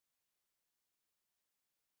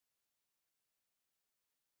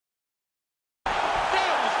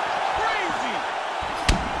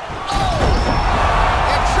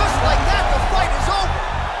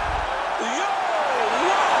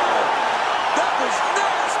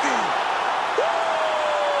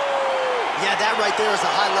right there is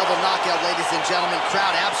a high-level knockout, ladies and gentlemen.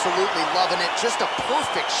 Crowd absolutely loving it. Just a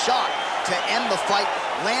perfect shot to end the fight.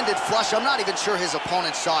 Landed flush. I'm not even sure his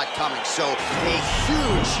opponent saw it coming. So a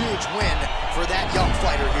huge, huge win for that young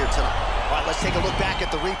fighter here tonight. All right, let's take a look back at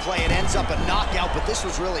the replay. It ends up a knockout, but this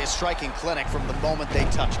was really a striking clinic from the moment they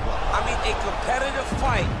touched gloves. I mean, a competitive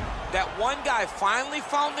fight. That one guy finally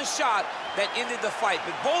found the shot that ended the fight.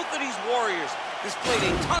 But both of these warriors displayed a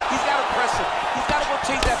ton. He's got to press him. He's got to go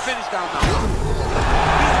chase that finish down now.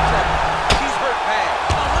 He's in trouble. He's hurt bad.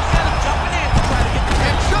 Now look at him jumping in to try to get the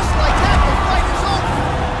finish. And just like that, the fight is over.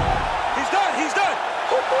 He's done. He's done.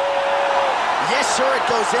 Yes, sir, it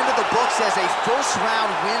goes into the books as a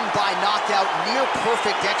first-round win by knockout,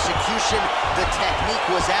 near-perfect execution. The technique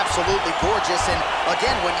was absolutely gorgeous, and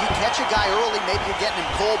again, when you catch a guy early, maybe you're getting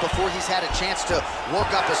him cold before he's had a chance to work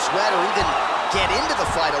up a sweat or even get into the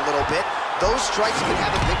fight a little bit, those strikes can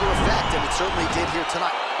have a bigger effect, and it certainly did here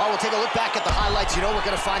tonight. All right, we'll take a look back at the highlights. You know we're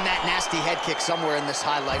going to find that nasty head kick somewhere in this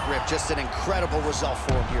highlight rip. Just an incredible result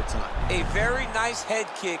for him here tonight. A very nice head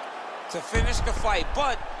kick to finish the fight,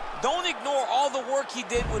 but don't ignore all the work he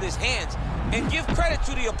did with his hands, and give credit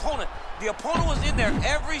to the opponent. The opponent was in there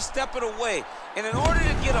every step of the way, and in order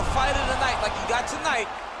to get a fight of the night like he got tonight,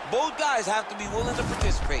 both guys have to be willing to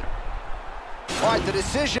participate. All right, the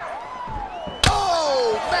decision.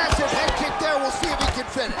 Oh, massive head kick there. We'll see if he can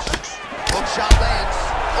finish. Hook shot lands.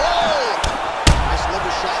 Oh, nice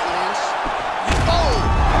liver shot lands. Oh,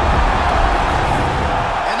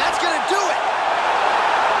 and that's going to do it.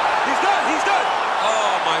 He's done. He's done.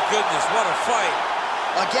 Oh, my goodness, what a fight.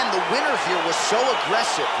 Again, the winner here was so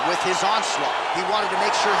aggressive with his onslaught. He wanted to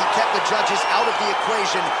make sure he kept the judges out of the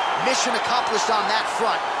equation. Mission accomplished on that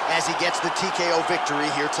front as he gets the TKO victory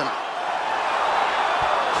here tonight.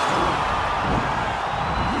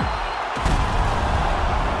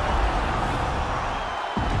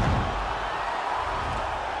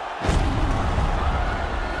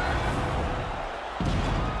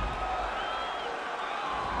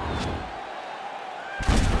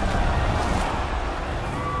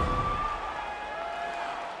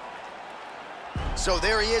 So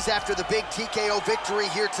there he is after the big TKO victory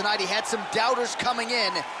here tonight. He had some doubters coming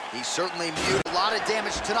in. He certainly muted a lot of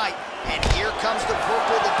damage tonight. And here comes the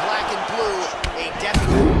purple, the black, and blue. A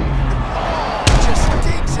definite... Oh, just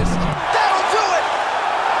digs it. That'll do it!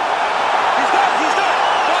 He's done, he's done.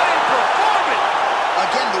 What a performance!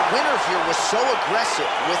 Again, the winner here was so aggressive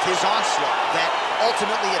with his onslaught that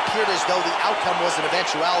ultimately appeared as though the outcome was an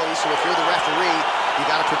eventuality. So if you're the referee, you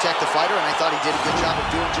got to protect the fighter, and I thought he did a good job of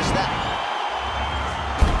doing just that.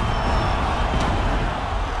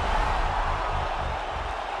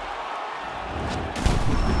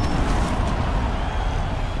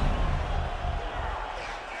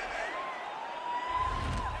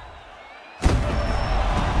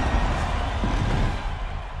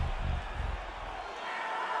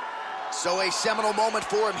 So a seminal moment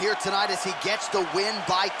for him here tonight as he gets the win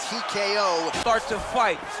by TKO. Starts to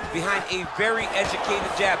fight behind a very educated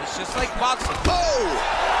jab. It's just like boxing. Oh!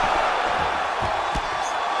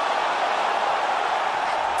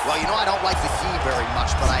 Well, you know I don't like the key very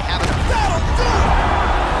much, but I have it. That'll do it!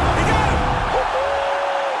 He got him!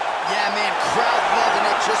 Yeah, man, crowd loving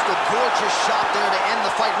it. Just a gorgeous shot there to end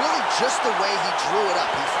the fight. Really just the way he drew it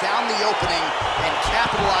up. He found the opening and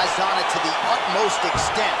capitalized on it to the utmost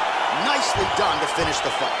extent. Nicely done to finish the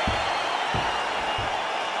fight.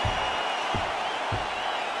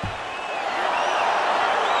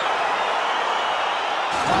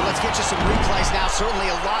 All right, let's get you some replays now. Certainly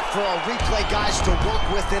a lot for our replay guys to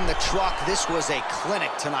work with in the truck. This was a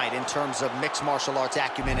clinic tonight in terms of mixed martial arts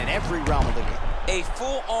acumen in every realm of the game. A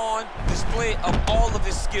full-on display of all of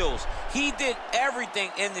his skills. He did everything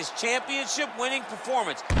in this championship-winning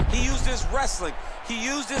performance. He used his wrestling. He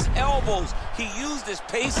used his elbows. He used his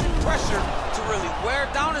pace and pressure to really wear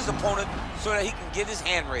down his opponent so that he can get his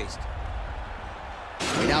hand raised.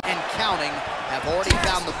 Now, and counting, have already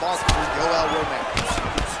found the mark for Yoel Romero.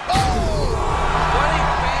 Oh! What a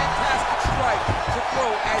fantastic strike to throw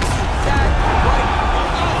at the exact right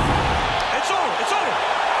moment. It's over. It's over.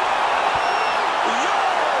 Yo!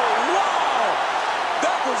 Wow!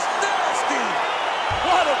 That was nasty.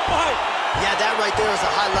 What a fight. Yeah, that right there is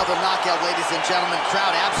a high-level knockout, ladies and gentlemen.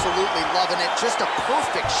 Crowd absolutely loving it. Just a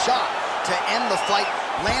perfect shot to end the fight.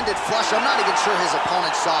 Landed flush. I'm not even sure his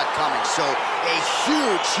opponent saw it coming. So a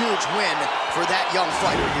huge, huge win for that young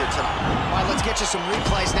fighter here tonight. All right, let's get you some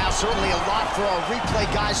replays now. Certainly a lot for our replay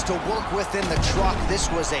guys to work with in the truck. This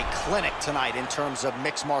was a clinic tonight in terms of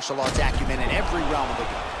mixed martial arts acumen in every realm of the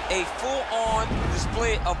game. A full-on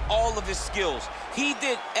display of all of his skills. He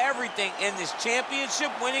did everything in this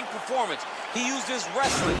championship-winning performance. He used his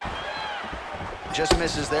wrestling. Just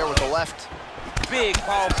misses there with the left. Big,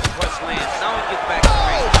 powerful punch lands. Now he gets back to the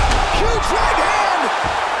ring. Huge right hand!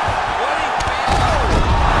 What a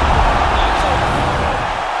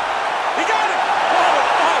He got it!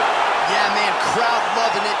 Oh. Yeah, man, crowd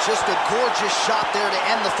loving it. Just a gorgeous shot there to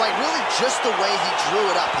end the fight. Really just the way he drew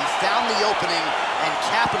it up. He found the opening and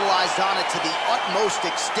capitalized on it to the utmost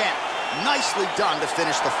extent. Nicely done to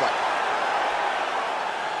finish the fight.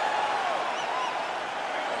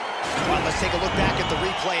 All right, let's take a look back at the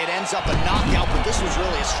replay. It ends up a knockout, but this was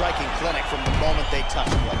really a striking clinic from the moment they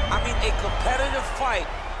touched it. I mean, a competitive fight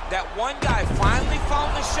that one guy finally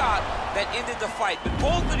found the shot that ended the fight. But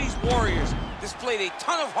both of these warriors displayed a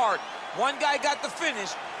ton of heart. One guy got the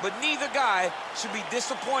finish, but neither guy should be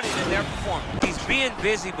disappointed in their performance. He's being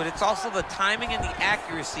busy, but it's also the timing and the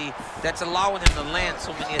accuracy that's allowing him to land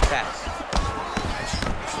so many attacks.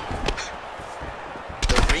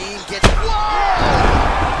 The ring gets... Whoa!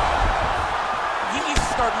 He needs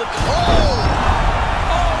to start looking... Oh!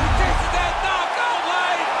 Oh, he tasted that knockout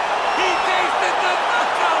line! He tasted the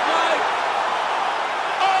knockout line!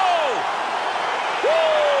 Oh!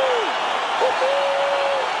 Woo!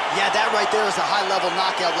 Woo-hoo! Yeah, that right there is a high-level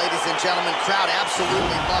knockout, ladies and gentlemen. Crowd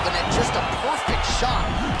absolutely loving it. Just a perfect shot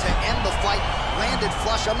to end the fight. Landed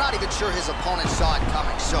flush. I'm not even sure his opponent saw it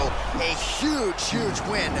coming. So a huge, huge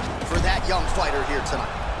win for that young fighter here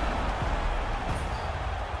tonight.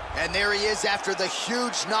 And there he is after the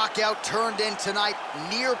huge knockout turned in tonight.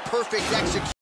 Near perfect execution.